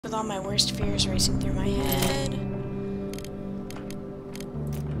With all my worst fears racing through my head.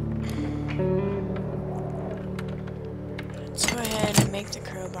 Let's go ahead and make the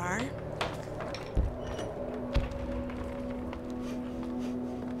crowbar.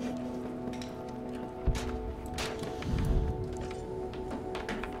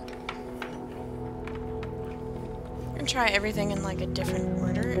 I'm gonna try everything in like a different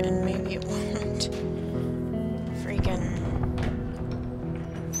order and maybe it won't freaking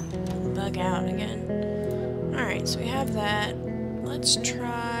bug out again. Alright, so we have that. Let's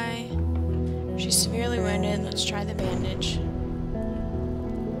try... She's severely wounded. Let's try the bandage.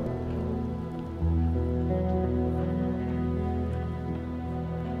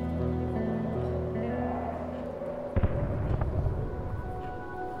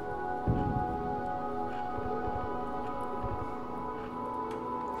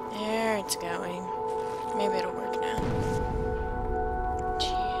 There it's going. Maybe it'll work now.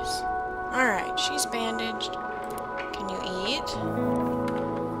 Jeez. Alright, she's bandaged. Can you eat?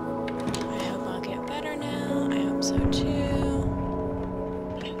 I hope I'll get better now. I hope so too.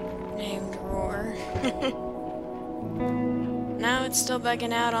 Named Roar. No, it's still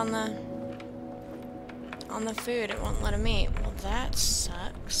bugging out on the food. It won't let him eat. Well, that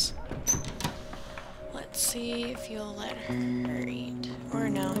sucks. Let's see if you'll let her eat. Or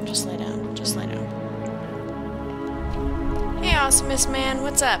no, just lay down. Just lay down. Hey, Awesomest Man,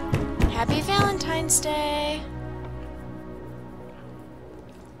 what's up? Happy Valentine's Day!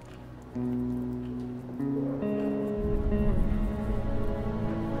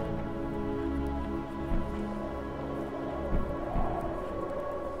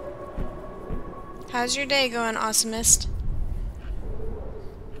 How's your day going, Awesomest?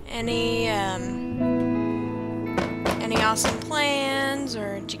 Any awesome plans,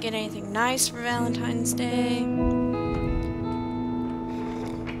 or did you get anything nice for Valentine's Day?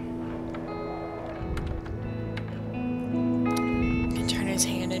 Can turn his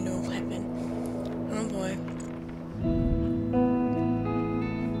hand into a weapon. Oh boy.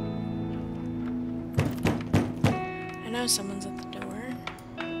 I know someone's at the door.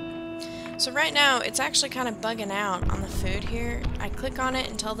 So right now, it's actually kind of bugging out on the food here. I click on it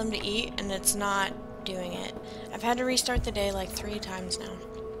and tell them to eat, and it's not doing it. I've had to restart the day like 3 times now.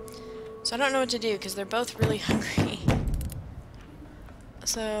 So I don't know what to do, because they're both really hungry.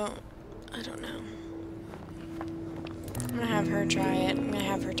 So, I don't know. I'm gonna have her try it. I'm gonna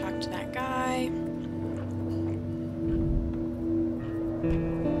have her talk to that guy.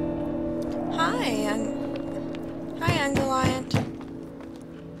 Hi, Ungoliant.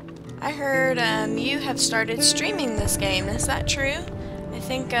 I heard you have started streaming this game. Is that true? I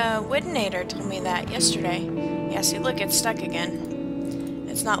think Woodenator told me that yesterday. Yeah, see, look, it's stuck again.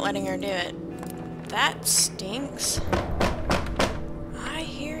 It's not letting her do it. That stinks. I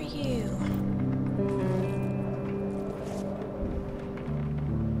hear you.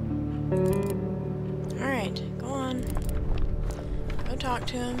 Alright, go on. Go talk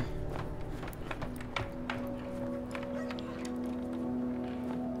to him.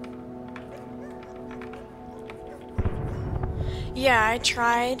 Yeah, I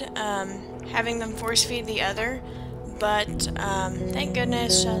tried having them force feed the other, but thank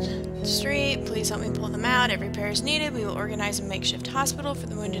goodness, shut the street, please help me pull them out, if repair is needed, we will organize a makeshift hospital for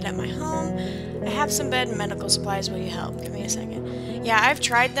the wounded at my home. I have some bed and medical supplies, will you help? Give me a second. Yeah, I've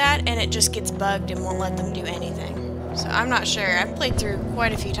tried that, and it just gets bugged and won't let them do anything. So I'm not sure. I've played through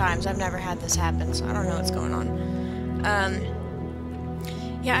quite a few times, I've never had this happen, so I don't know what's going on.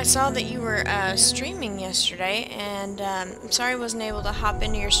 Yeah, I saw that you were streaming yesterday, and I'm sorry I wasn't able to hop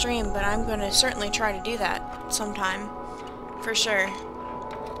into your stream, but I'm going to certainly try to do that sometime, for sure.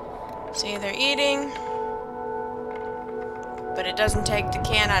 See, they're eating, but it doesn't take the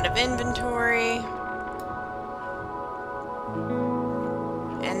can out of inventory,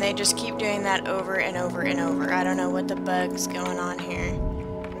 and they just keep doing that over and over and over. I don't know what the bug's going on here,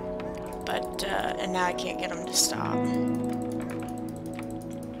 but, and now I can't get them to stop.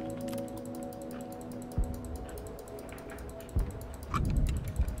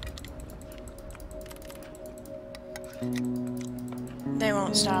 They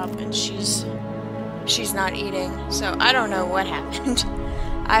won't stop, and she's not eating, so I don't know what happened.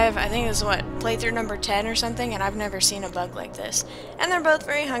 I think this is what, playthrough number 10 or something, and I've never seen a bug like this. And they're both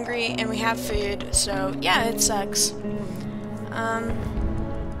very hungry, and we have food, so yeah, it sucks.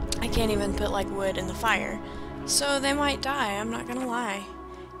 I can't even put like wood in the fire, so they might die, I'm not gonna lie.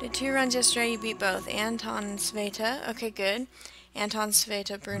 Did 2 runs yesterday, you beat both. Anton and Sveta, okay, good. Anton,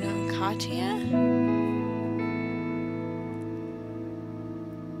 Sveta, Bruno, and Katya.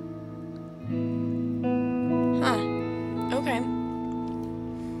 Okay.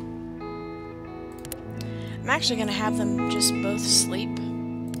 I'm actually gonna have them just both sleep.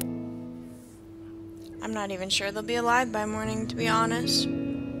 I'm not even sure they'll be alive by morning, to be honest.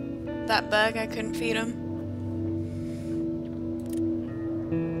 That bug, I couldn't feed them.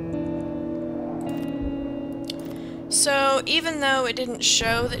 So, even though it didn't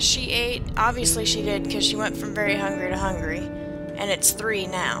show that she ate, obviously she did because she went from very hungry to hungry. And it's 3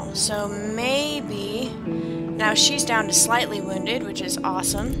 now. So maybe... Now she's down to slightly wounded, which is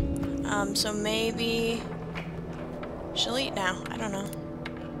awesome. So maybe... she'll eat now. I don't know.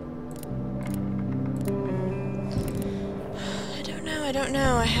 I don't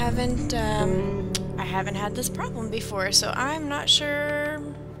know. I haven't had this problem before, so I'm not sure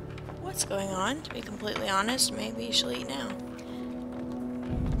what's going on, to be completely honest. Maybe she'll eat now.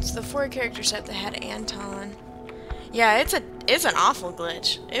 It's the 4 character set that had Anton. Yeah, it's an awful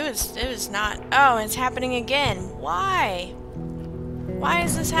glitch. It was not. Oh, it's happening again. Why? Why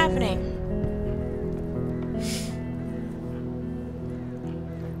is this happening?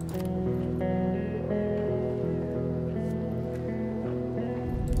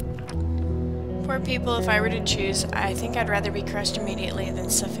 Poor people, if I were to choose, I think I'd rather be crushed immediately than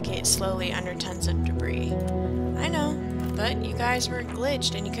suffocate slowly under tons of debris. I know, but you guys were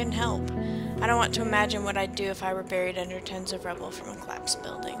glitched and you couldn't help. I don't want to imagine what I'd do if I were buried under tons of rubble from a collapsed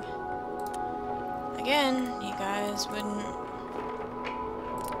building. Again, you guys wouldn't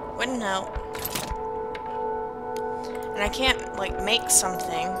help. And I can't, like, make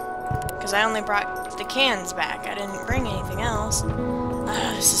something, because I only brought the cans back. I didn't bring anything else.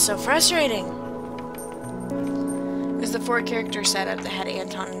 This is so frustrating. It was the 4 character setup that had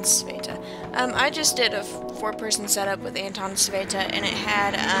Anton and Sveta. I just did a 4-person setup with Anton and Sveta, and it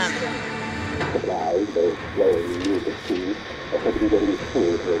had, Supplies, though slowly use the speed, a secondary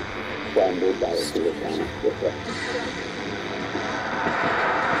food was scrambled by a volcanic differ.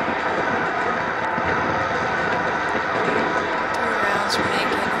 3 rounds for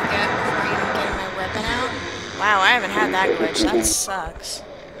naked and get before even getting my weapon out. Wow, I haven't had that glitch. That sucks.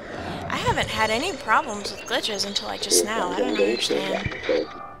 I haven't had any problems with glitches until like just now. I don't understand.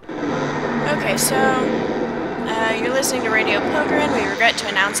 Okay, so you're listening to Radio Pilgrim. We regret to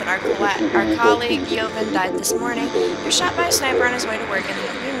announce that our colleague Jovan died this morning. He was shot by a sniper on his way to work and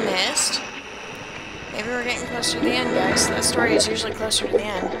he'll be missed. Maybe we're getting closer to the end, guys. That story is usually closer to the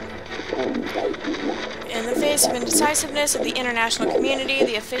end. In the face of indecisiveness of the international community,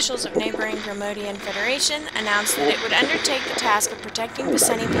 the officials of neighboring Gromodian Federation announced that it would undertake the task of protecting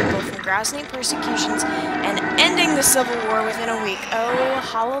Pisani people from Grozny persecutions and ending the civil war within a week. Oh,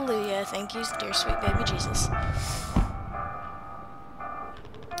 hallelujah. Thank you, dear sweet baby Jesus.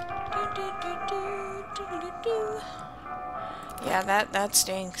 Yeah, that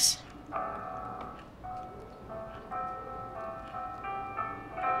stinks.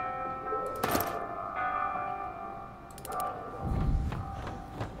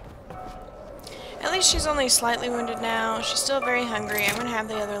 At least she's only slightly wounded now. She's still very hungry. I'm gonna have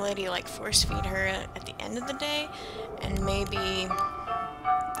the other lady like force feed her at the end of the day, and maybe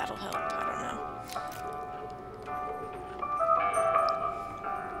that'll help. I don't know.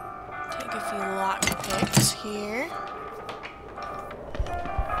 Take a few lock picks here.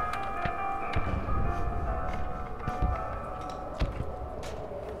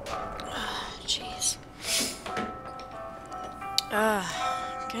 Jeez.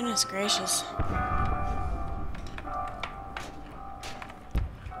 Goodness gracious.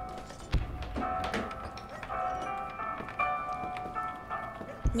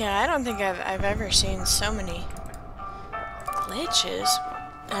 Yeah, I don't think I've ever seen so many glitches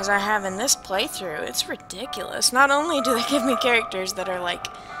as I have in this playthrough. It's ridiculous. Not only do they give me characters that are like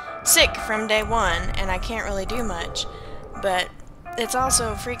sick from day 1 and I can't really do much, but it's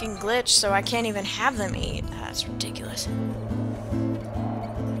also a freaking glitch so I can't even have them eat. That's ridiculous.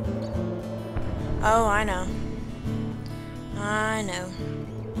 Oh, I know. I know.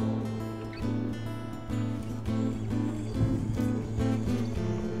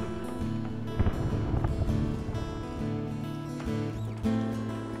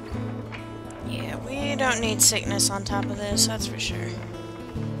 Yeah, we don't need sickness on top of this, that's for sure.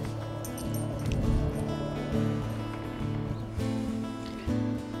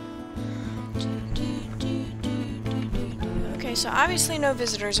 Okay, so obviously no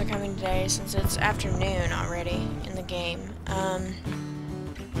visitors are coming today since it's afternoon already in the game.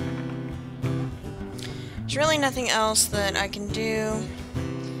 There's really nothing else that I can do.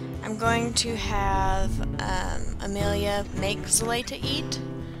 I'm going to have Amelia make Zaleta eat,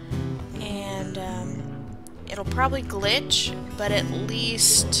 and it'll probably glitch, but at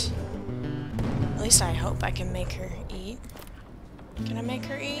least I hope I can make her eat. Can I make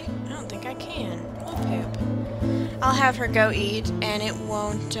her eat? I don't think I can. Oh, poop. I'll have her go eat, and it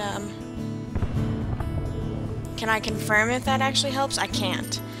won't, Can I confirm if that actually helps? I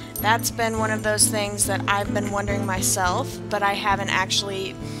can't. That's been one of those things that I've been wondering myself, but I haven't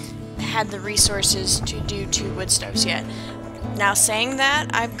actually had the resources to do 2 wood stoves yet. Now, saying that,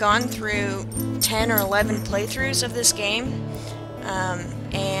 I've gone through 10 or 11 playthroughs of this game,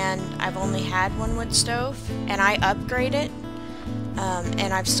 and I've only had 1 wood stove, and I upgrade it,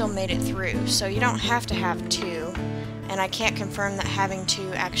 and I've still made it through. So you don't have to have 2, and I can't confirm that having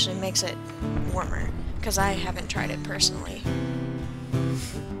 2 actually makes it warmer, because I haven't tried it personally.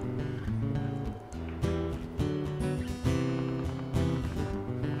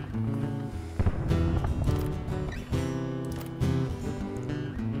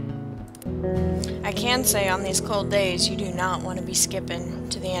 I can say on these cold days you do not want to be skipping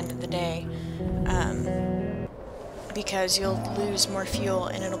to the end of the day, because you'll lose more fuel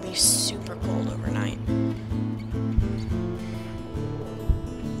and it'll be super cold overnight.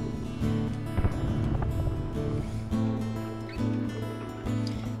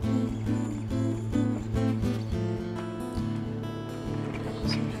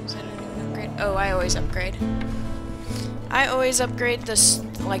 Sometimes I don't even upgrade. Oh, I always upgrade. I always upgrade this,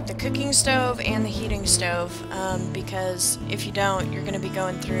 like the cooking stove and the heating stove, because if you don't, you're going to be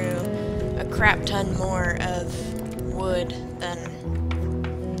going through a crap ton more of wood than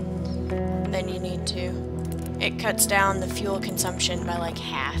you need to. It cuts down the fuel consumption by like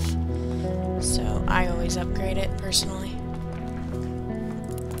half, so I always upgrade it personally.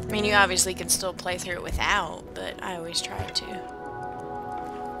 I mean, you obviously can still play through it without, but I always try to.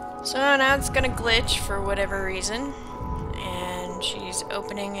 So now it's going to glitch for whatever reason. And she's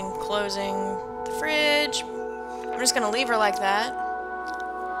opening and closing the fridge. I'm just gonna leave her like that.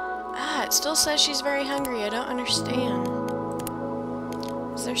 Ah, it still says she's very hungry. I don't understand.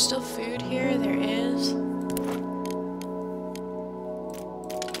 Is there still food here? There is.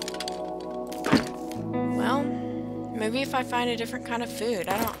 Well, maybe if I find a different kind of food.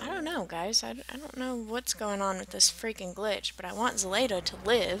 I don't know, guys. I don't know what's going on with this freaking glitch, but I want Zeleda to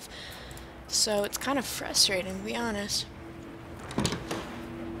live. So it's kind of frustrating, to be honest.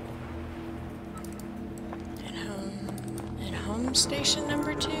 And home station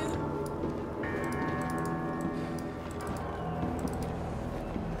number 2.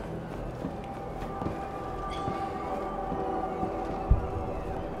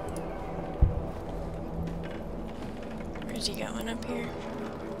 Where's he going? Up here?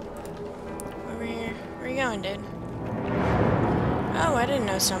 Over here? Where are you going, dude? Oh, I didn't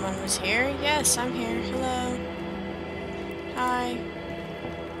know someone was here. Yes, I'm here. Hello. Hi.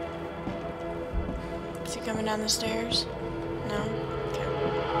 Is he coming down the stairs? No? Okay.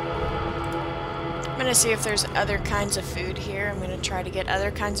 I'm gonna see if there's other kinds of food here. I'm gonna try to get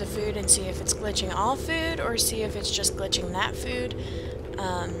other kinds of food and see if it's glitching all food or see if it's just glitching that food.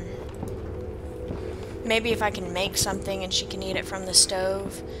 Maybe if I can make something and she can eat it from the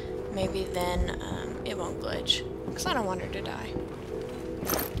stove, maybe then it won't glitch. Because I don't want her to die.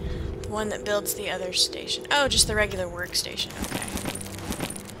 The one that builds the other station. Oh, just the regular workstation. Okay.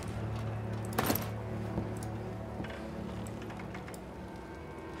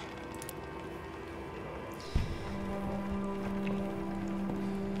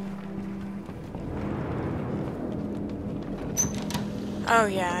 Oh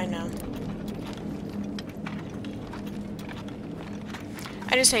yeah, I know.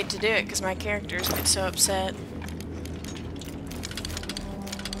 I just hate to do it because my characters get so upset.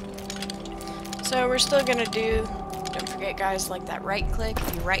 So we're still gonna do, don't forget guys, like that right click.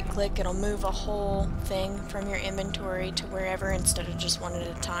 If you right click, it'll move a whole thing from your inventory to wherever instead of just one at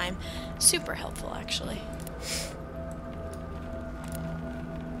a time. Super helpful actually.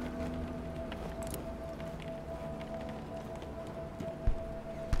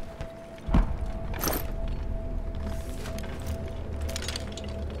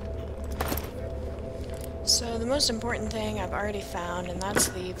 So the most important thing I've already found, and that's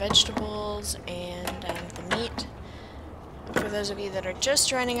the vegetables and the meat. For those of you that are just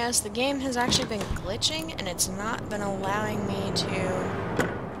joining us, the game has actually been glitching and it's not been allowing me to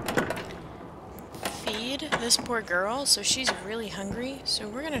feed this poor girl, so she's really hungry. So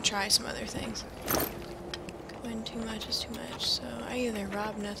we're gonna try some other things. When too much is too much, so I either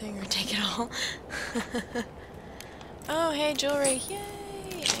rob nothing or take it all. Oh, hey, jewelry,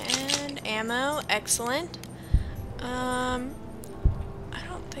 yay! And ammo, excellent. I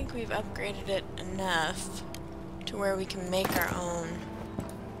don't think we've upgraded it enough to where we can make our own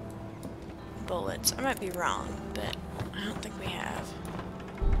bullets. I might be wrong, but I don't think we have.